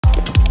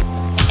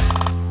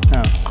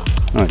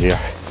Oh dear.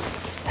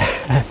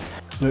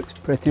 Looks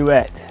pretty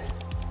wet.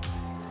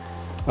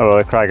 Oh well,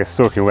 the crag is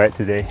soaking wet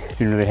today. It's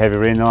been really heavy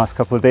rain the last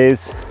couple of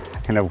days. I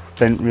kind of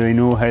didn't really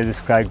know how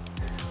this crag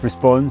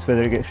responds,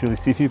 whether it gets really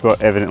seepy,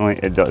 but evidently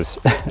it does.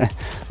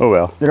 Oh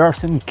well. There are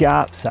some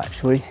gaps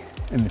actually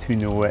in between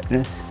the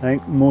wetness. I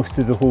think most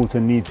of the holes I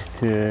need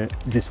to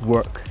just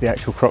work the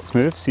actual crux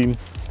move seem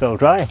still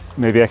dry.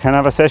 Maybe I can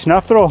have a session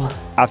after all.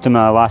 After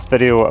my last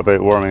video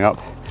about warming up,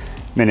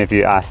 many of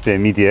you asked the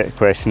immediate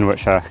question,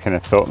 which I kind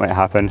of thought might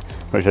happen,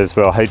 which is,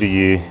 well, how do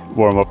you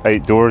warm up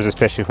outdoors,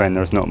 especially when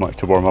there's not much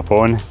to warm up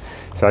on?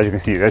 So as you can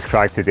see, this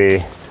crag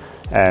today,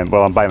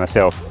 well, I'm by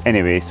myself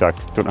anyway, so I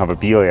don't have a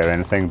belay or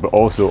anything, but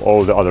also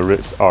all the other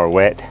routes are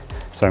wet.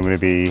 So I'm going to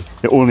be,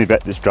 the only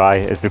bit that's dry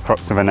is the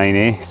crux of a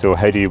 9A, so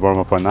how do you warm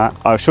up on that?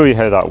 I'll show you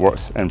how that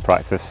works in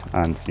practice,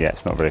 and yeah,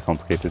 it's not very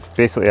complicated.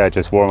 Basically I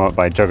just warm up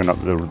by jugging up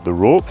the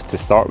rope to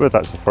start with.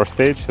 That's the first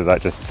stage, so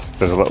that just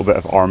does a little bit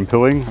of arm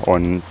pulling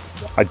on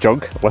a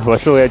jug,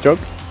 literally a jug.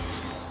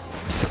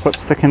 It's the clip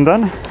sticking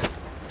done.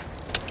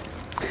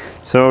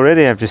 So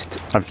already I've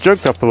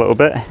jugged up a little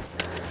bit,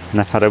 and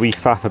I've had a wee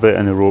faff about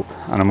in the rope,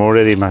 and I'm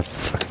already, I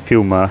can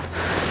feel my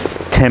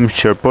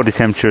temperature, body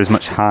temperature is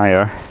much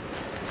higher,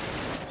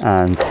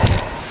 and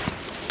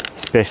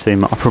especially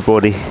in my upper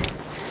body.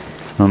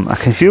 I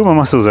can feel my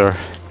muscles are,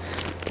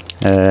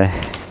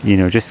 you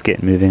know, just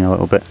getting moving a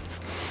little bit.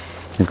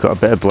 They've got a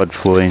bit of blood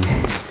flowing,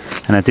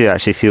 and I do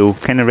actually feel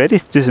kind of ready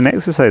to do some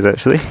exercise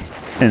actually.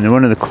 In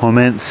one of the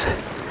comments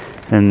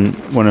in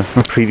one of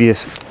my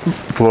previous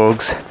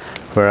vlogs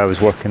where I was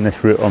working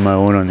this route on my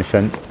own on the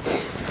shunt,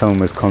 someone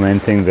was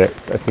commenting that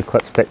if they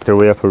clip stick their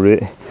way up a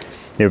route,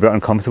 they were a bit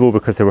uncomfortable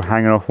because they were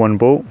hanging off one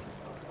bolt,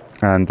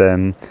 and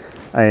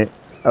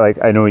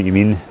I know what you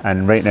mean,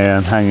 and right now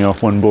I'm hanging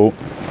off one bolt,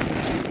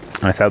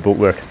 and if that bolt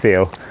were to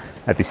fail,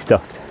 I'd be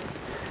stuffed.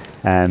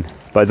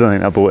 But I don't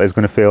think that bolt is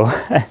going to fail.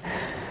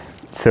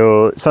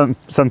 So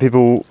some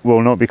people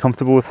will not be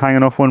comfortable with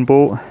hanging off one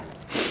bolt,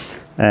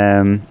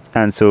 and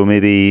so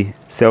maybe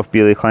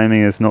self-belay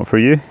climbing is not for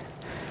you.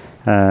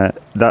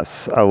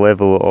 That's a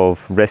level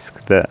of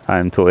risk that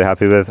I'm totally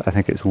happy with. I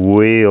think it's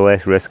way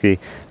less risky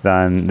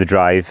than the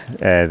drive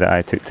that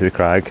I took to the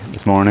crag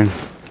this morning.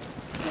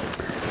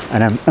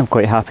 And I'm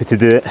quite happy to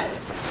do it.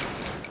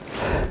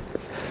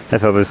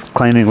 If I was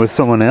climbing with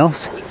someone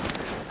else,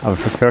 I would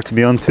prefer to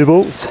be on two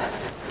bolts.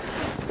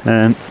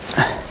 But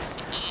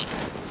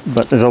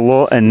there's a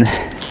lot in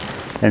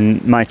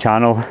my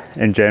channel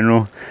in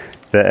general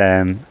that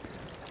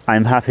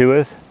I'm happy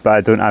with, but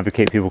I don't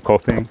advocate people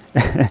copying.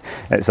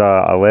 It's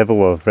a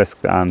level of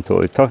risk that I'm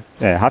totally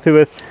happy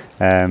with,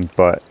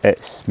 but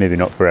it's maybe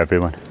not for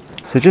everyone.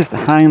 So just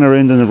hanging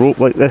around on the rope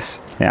like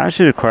this, it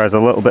actually requires a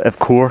little bit of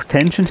core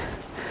tension.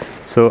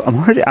 So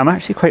I'm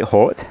actually quite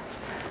hot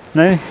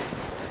now,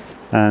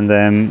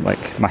 and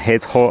like my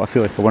head's hot. I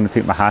feel like I want to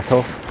take my hat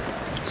off.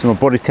 So my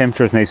body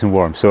temperature is nice and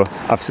warm. So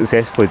I've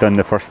successfully done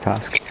the first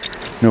task,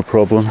 no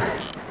problem.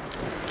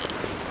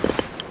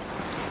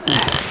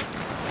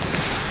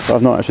 But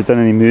I've not actually done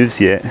any moves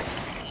yet.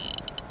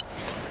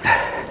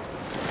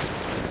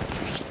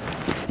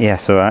 Yeah,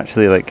 so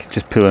actually like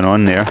just pulling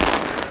on there,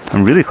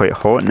 I'm really quite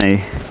hot now. In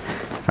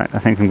fact, I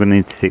think I'm going to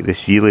need to take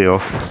this gilet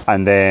off,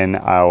 and then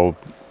I'll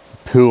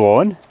pull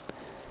on,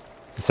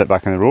 sit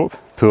back on the rope,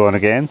 pull on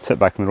again, sit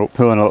back on the rope,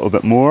 pull on a little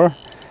bit more,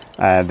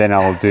 then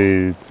I'll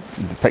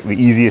pick the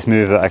easiest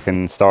move that I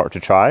can start to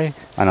try,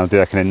 and I'll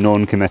do a kind of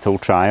non-committal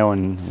try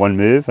on one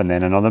move, and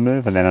then another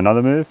move, and then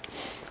another move,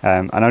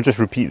 and I'll just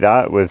repeat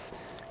that with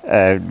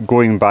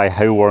going by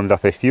how warmed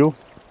up I feel,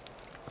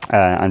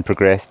 and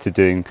progress to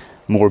doing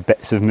more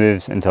bits of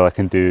moves until I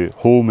can do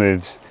whole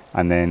moves.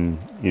 And then,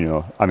 you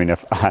know, I mean,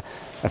 if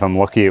I'm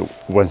lucky,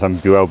 once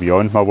I'm well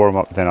beyond my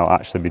warm-up, then I'll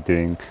actually be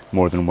doing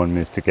more than one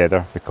move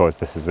together, because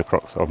this is the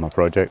crux of my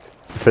project.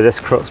 For this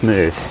crux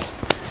move,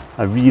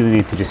 I really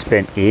need to just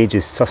spend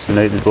ages sussing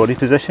out the body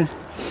position.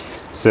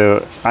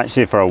 So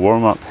actually for a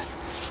warm-up,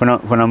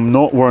 when I'm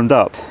not warmed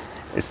up,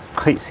 it's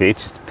quite safe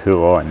just to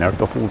pull on.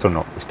 The holes are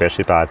not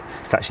especially bad.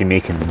 It's actually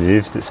making the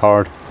moves that's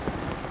hard.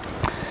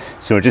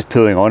 So just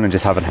pulling on and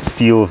just having a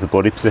feel of the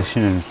body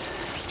position and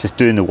just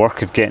doing the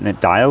work of getting it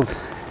dialed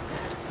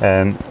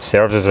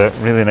serves as a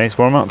really nice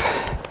warm-up.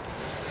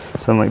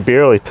 So I'm like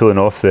barely pulling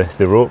off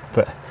the rope,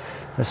 but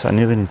that's what I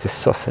really need to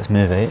suss this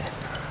move out.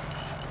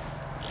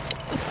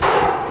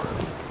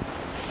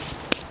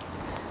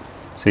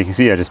 So you can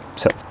see I just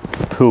sort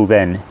of pulled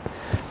in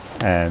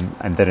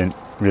and didn't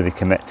really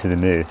commit to the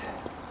move.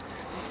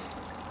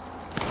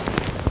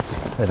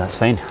 But that's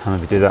fine, I'll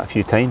maybe do that a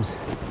few times.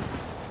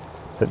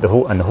 But the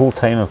whole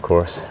time, of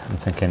course, I'm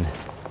thinking,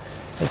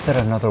 is there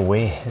another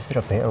way? Is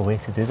there a better way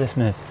to do this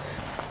move?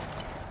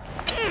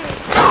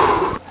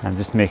 I'm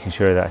just making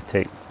sure that I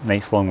take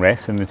nice long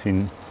rests in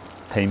between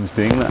times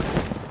doing that.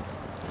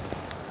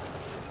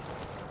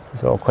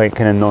 It's all quite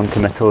kind of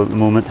non-committal at the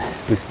moment,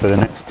 at least for the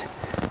next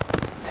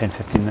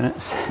 10-15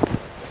 minutes.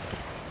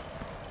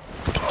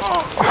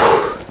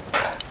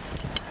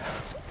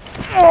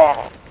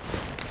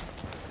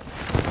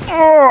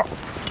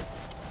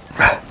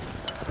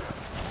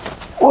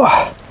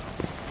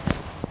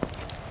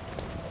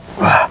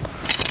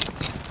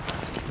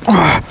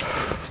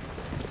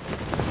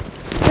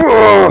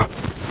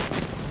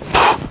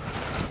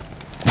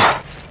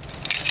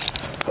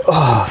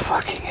 Oh,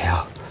 fucking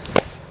hell.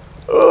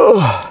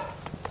 Oh.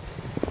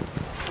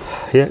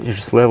 Yeah, your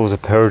just levels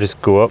of power just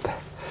go up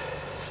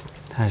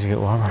as you get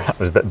warmer. That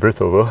was a bit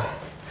brutal though.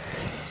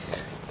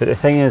 But the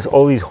thing is,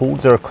 all these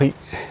holds are quite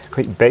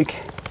big.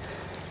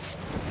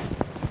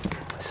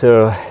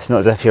 So it's not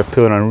as if you're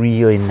pulling on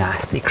really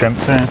nasty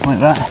crimps or anything like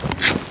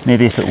that.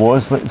 Maybe if it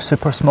was like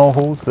super small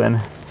holds,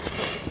 then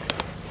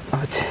I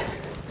would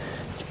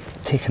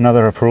take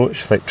another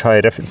approach, like try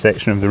a different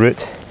section of the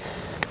route.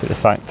 But the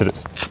fact that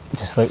it's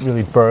just like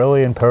really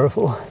burly and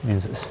powerful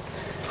means it's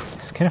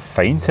kind of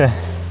fine to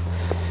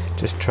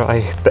just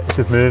try bits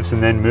of moves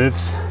and then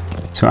moves.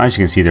 So as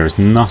you can see, there's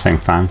nothing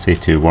fancy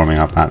to warming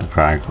up at the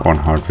crag on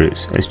hard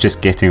routes. It's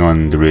just getting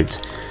on the route,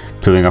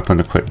 pulling up on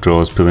the quick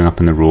draws, pulling up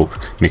on the rope,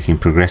 making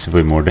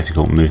progressively more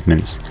difficult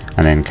movements,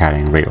 and then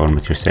carrying right on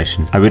with your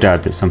session. I would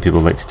add that some people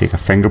like to take a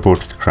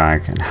fingerboard to the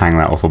crag and hang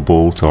that off a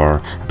bolt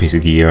or a piece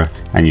of gear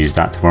and use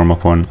that to warm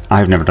up on.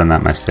 I've never done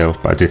that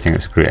myself, but I do think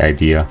it's a great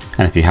idea,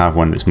 and if you have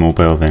one that's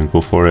mobile, then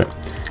go for it.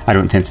 I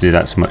don't tend to do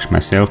that so much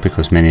myself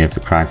because many of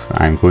the crags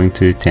that I'm going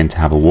to tend to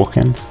have a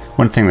walk-in.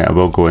 One thing that I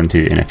will go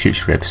into in a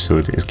future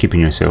episode is keeping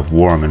yourself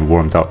warm and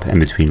warmed up in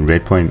between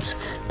red points,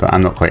 but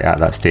I'm not quite at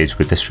that stage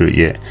with this route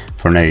yet.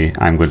 For now,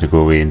 I'm going to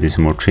go away and do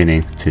some more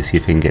training to see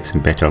if I can get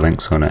some better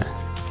links on it.